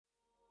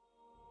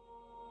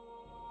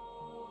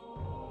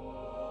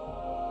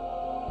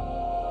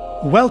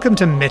Welcome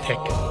to Mythic,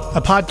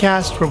 a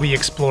podcast where we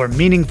explore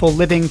meaningful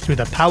living through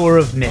the power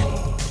of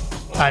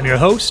myth. I'm your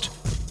host,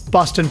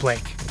 Boston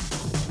Blake.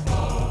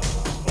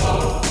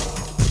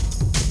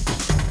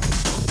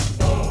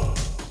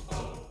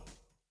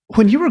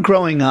 When you were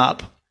growing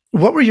up,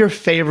 what were your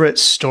favorite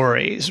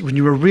stories when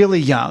you were really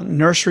young?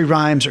 Nursery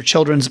rhymes or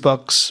children's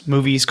books,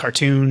 movies,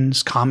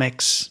 cartoons,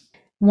 comics?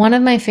 One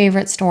of my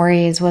favorite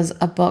stories was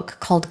a book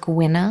called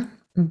Gwynna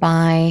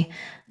by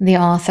the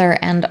author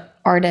and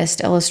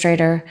artist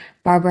illustrator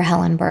Barbara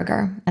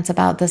Hellenberger. It's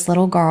about this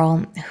little girl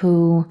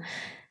who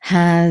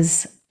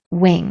has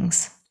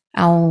wings,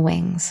 owl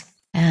wings,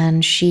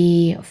 and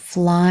she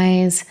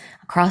flies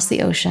across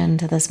the ocean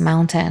to this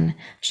mountain.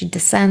 She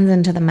descends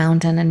into the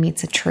mountain and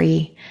meets a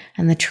tree,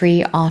 and the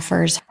tree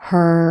offers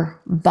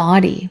her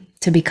body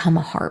to become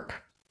a harp.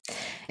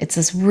 It's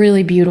this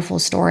really beautiful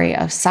story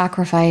of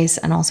sacrifice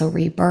and also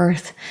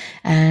rebirth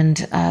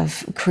and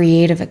of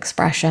creative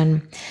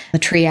expression. The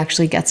tree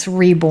actually gets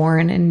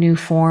reborn in new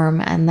form,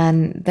 and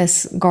then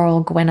this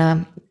girl,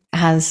 Gwynna,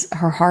 has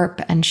her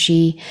harp and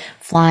she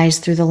flies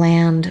through the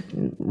land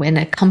in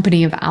a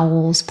company of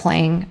owls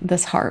playing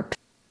this harp.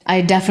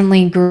 I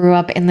definitely grew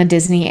up in the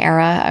Disney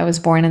era. I was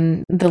born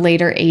in the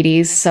later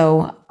 80s.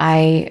 So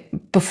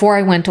before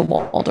I went to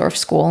Waldorf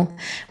school,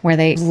 where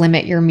they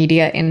limit your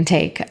media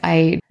intake,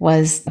 I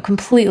was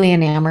completely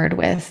enamored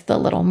with The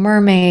Little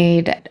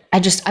Mermaid.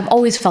 I've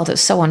always felt it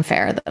so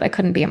unfair that I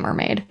couldn't be a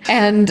mermaid.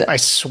 And I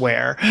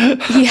swear.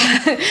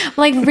 Yeah,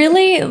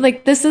 really,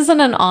 this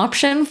isn't an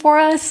option for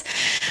us.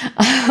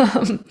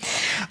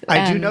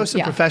 I do know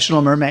some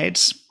professional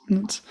mermaids.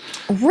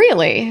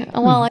 Really?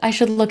 Well, I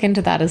should look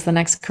into that as the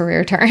next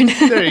career turn.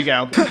 There you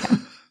go.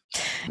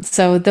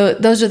 So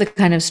those are the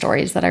kind of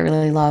stories that I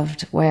really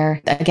loved,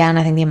 where, again,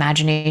 I think the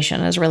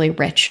imagination is really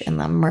rich in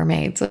them: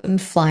 mermaids and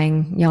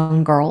flying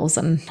young girls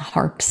and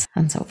harps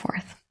and so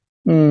forth.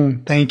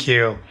 Thank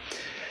you.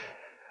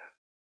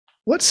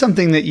 What's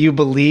something that you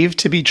believe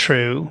to be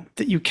true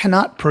that you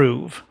cannot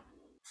prove,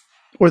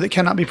 or that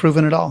cannot be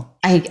proven at all?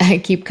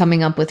 I keep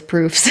coming up with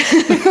proofs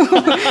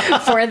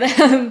for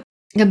them.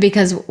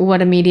 Because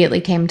what immediately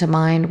came to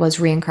mind was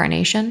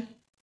reincarnation.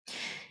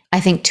 I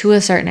think to a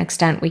certain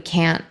extent we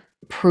can't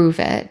prove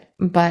it,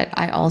 but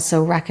I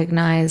also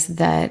recognize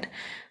that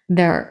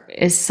there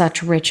is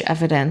such rich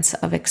evidence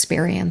of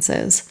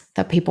experiences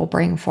that people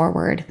bring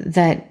forward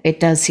that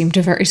it does seem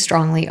to very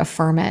strongly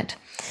affirm it.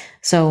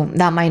 So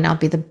that might not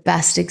be the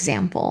best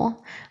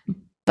example,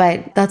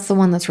 but that's the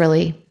one that's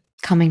really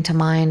coming to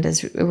mind,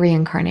 is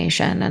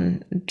reincarnation,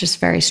 and just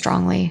very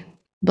strongly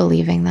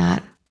believing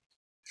that.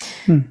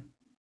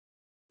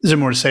 Is there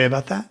more to say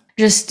about that?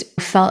 Just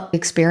felt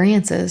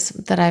experiences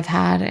that I've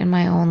had in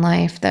my own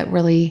life that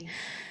really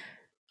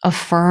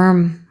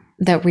affirm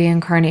that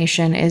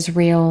reincarnation is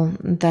real,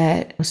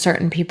 that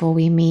certain people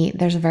we meet,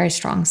 there's a very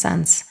strong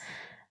sense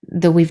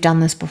that we've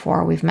done this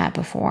before, we've met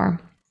before.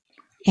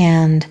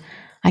 And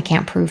I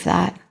can't prove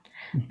that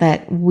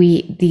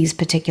these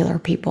particular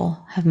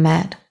people have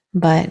met,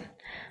 but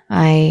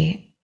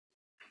I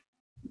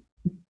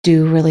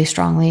do really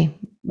strongly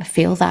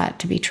feel that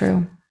to be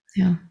true.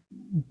 Yeah.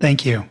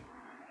 Thank you.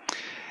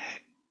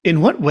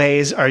 In what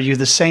ways are you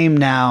the same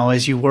now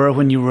as you were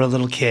when you were a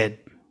little kid?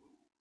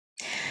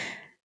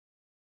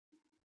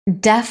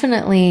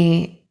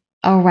 Definitely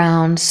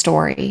around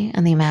story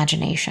and the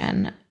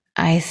imagination.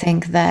 I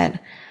think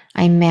that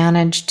I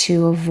managed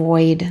to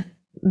avoid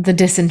the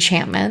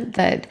disenchantment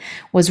that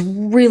was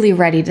really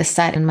ready to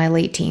set in my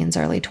late teens,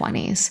 early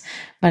 20s.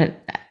 But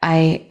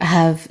I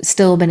have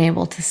still been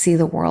able to see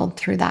the world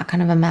through that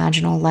kind of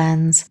imaginal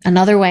lens.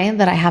 Another way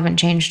that I haven't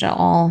changed at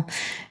all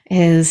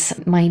is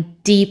my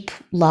deep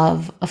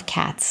love of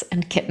cats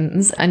and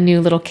kittens. A new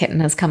little kitten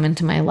has come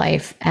into my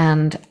life,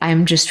 and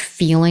I'm just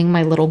feeling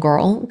my little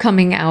girl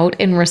coming out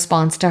in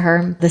response to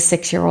her. The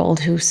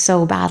 6-year-old who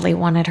so badly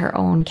wanted her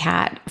own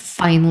cat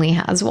finally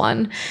has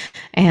one.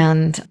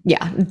 And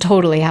yeah,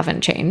 totally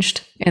haven't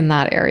changed in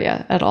that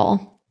area at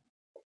all.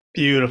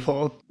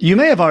 Beautiful. You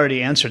may have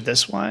already answered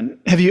this one.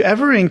 Have you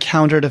ever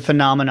encountered a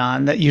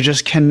phenomenon that you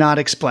just cannot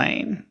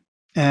explain?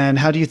 And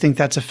how do you think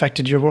that's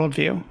affected your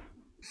worldview?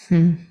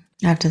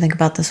 I have to think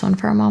about this one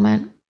for a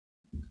moment.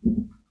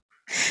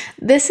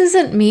 This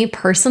isn't me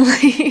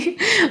personally,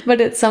 but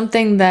it's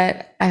something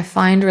that I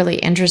find really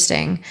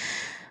interesting.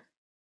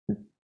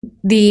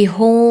 The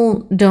whole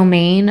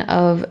domain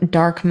of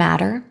dark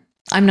matter.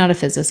 I'm not a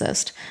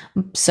physicist,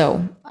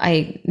 so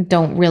I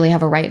don't really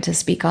have a right to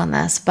speak on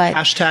this, but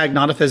hashtag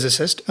not a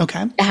physicist.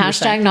 Okay.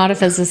 Hashtag not a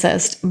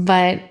physicist,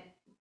 but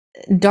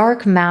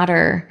dark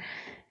matter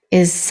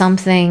is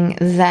something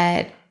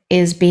that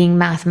is being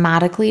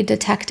mathematically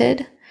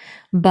detected,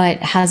 but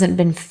hasn't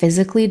been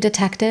physically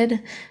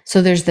detected.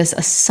 So there's this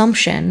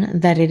assumption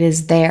that it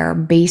is there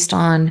based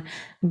on,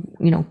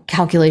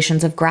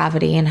 calculations of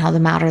gravity and how the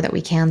matter that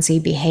we can see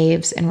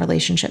behaves in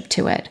relationship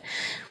to it.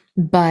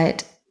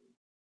 But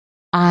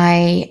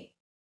I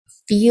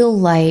feel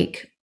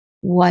like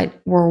what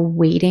we're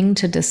waiting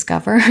to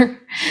discover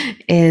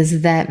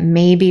is that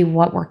maybe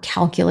what we're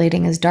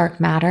calculating as dark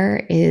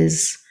matter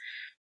is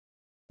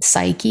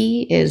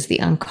psyche, is the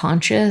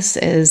unconscious,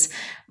 is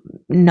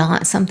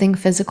not something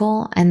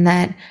physical, and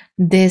that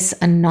this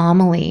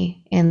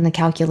anomaly in the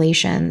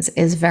calculations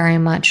is very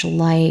much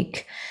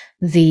like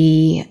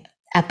the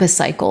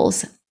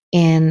epicycles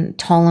in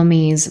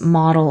Ptolemy's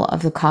model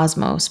of the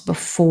cosmos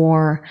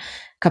before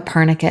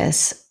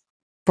Copernicus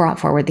brought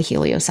forward the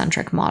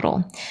heliocentric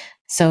model.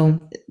 So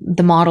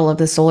the model of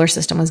the solar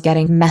system was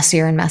getting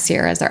messier and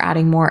messier as they're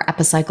adding more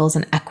epicycles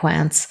and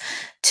equants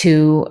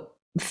to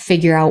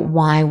figure out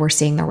why we're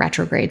seeing the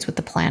retrogrades with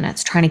the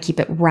planets, trying to keep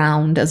it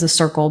round as a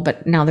circle,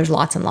 but now there's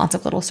lots and lots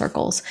of little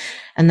circles.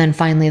 And then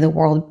finally the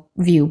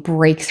worldview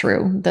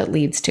breakthrough that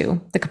leads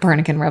to the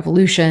Copernican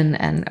revolution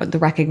and the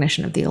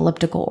recognition of the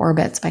elliptical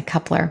orbits by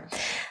Kepler.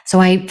 So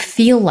I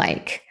feel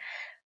like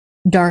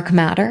dark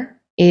matter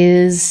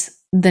is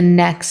the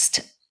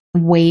next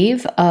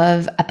wave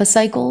of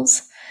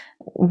epicycles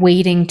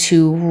waiting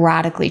to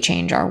radically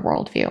change our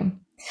worldview.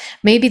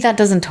 Maybe that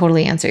doesn't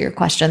totally answer your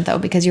question, though,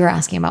 because you were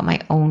asking about my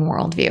own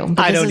worldview.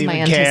 But I don't this is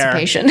my even care.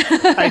 anticipation.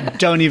 I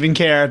don't even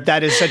care.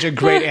 That is such a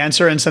great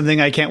answer and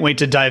something I can't wait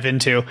to dive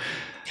into.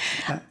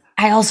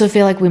 I also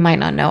feel like we might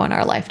not know in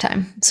our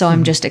lifetime. So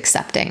I'm just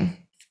accepting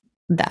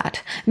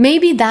that.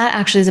 Maybe that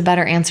actually is a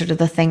better answer to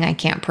the thing I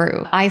can't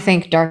prove. I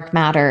think dark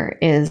matter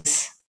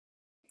is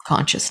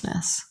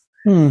consciousness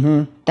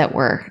that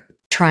we're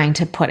trying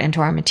to put into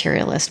our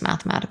materialist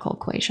mathematical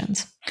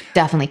equations.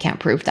 Definitely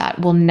can't prove that.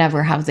 We'll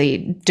never have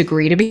the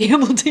degree to be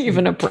able to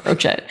even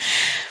approach it.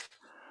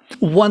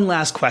 One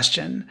last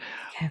question.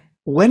 Okay.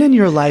 When in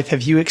your life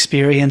have you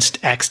experienced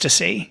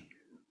ecstasy?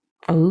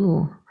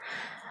 Oh,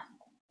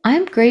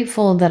 I'm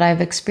grateful that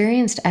I've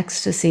experienced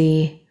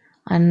ecstasy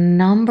a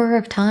number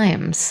of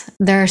times.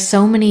 There are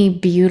so many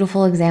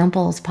beautiful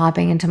examples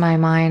popping into my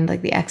mind,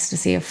 like the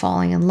ecstasy of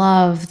falling in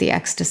love, the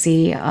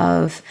ecstasy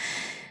of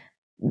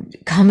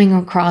coming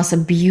across a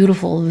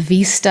beautiful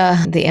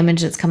vista. The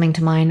image that's coming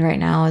to mind right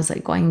now is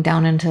like going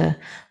down into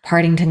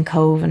Partington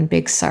Cove and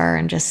Big Sur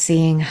and just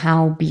seeing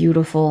how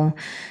beautiful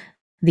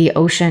the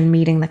ocean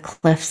meeting the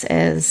cliffs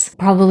is.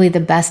 Probably the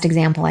best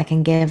example I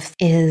can give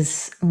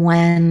is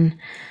when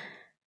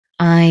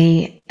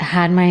I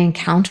had my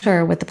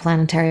encounter with the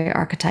planetary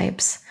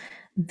archetypes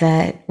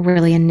that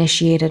really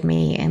initiated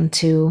me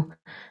into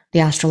the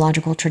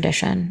astrological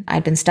tradition.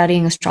 I'd been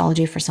studying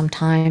astrology for some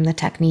time, the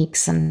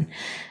techniques and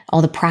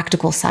all the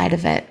practical side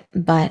of it,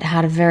 but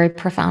had a very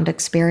profound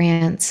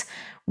experience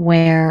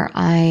where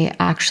I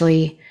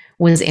actually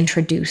was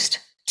introduced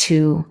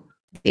to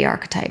the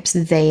archetypes.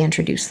 They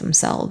introduced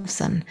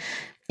themselves, and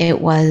it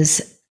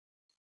was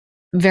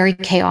very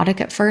chaotic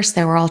at first.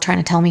 They were all trying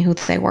to tell me who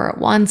they were at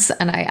once.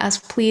 And I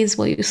asked, please,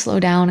 will you slow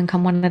down and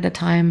come one at a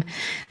time?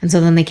 And so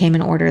then they came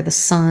in order: the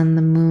sun,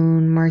 the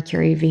moon,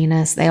 Mercury,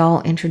 Venus. They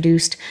all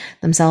introduced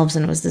themselves,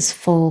 and it was this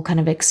full kind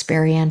of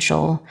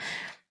experiential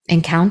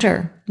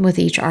encounter with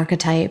each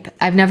archetype.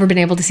 I've never been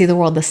able to see the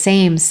world the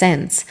same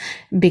since,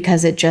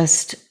 because it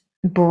just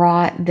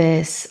brought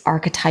this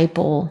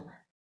archetypal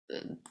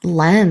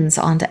lens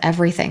onto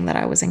everything that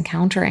I was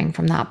encountering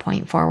from that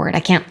point forward. I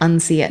can't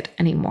unsee it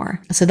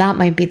anymore. So that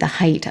might be the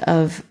height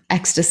of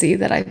ecstasy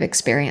that I've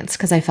experienced,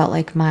 because I felt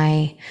like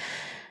my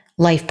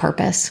life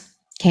purpose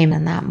came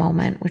in that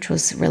moment, which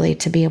was really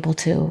to be able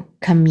to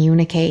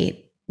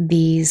communicate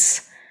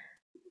these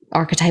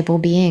archetypal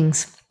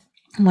beings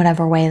in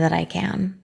whatever way that I can.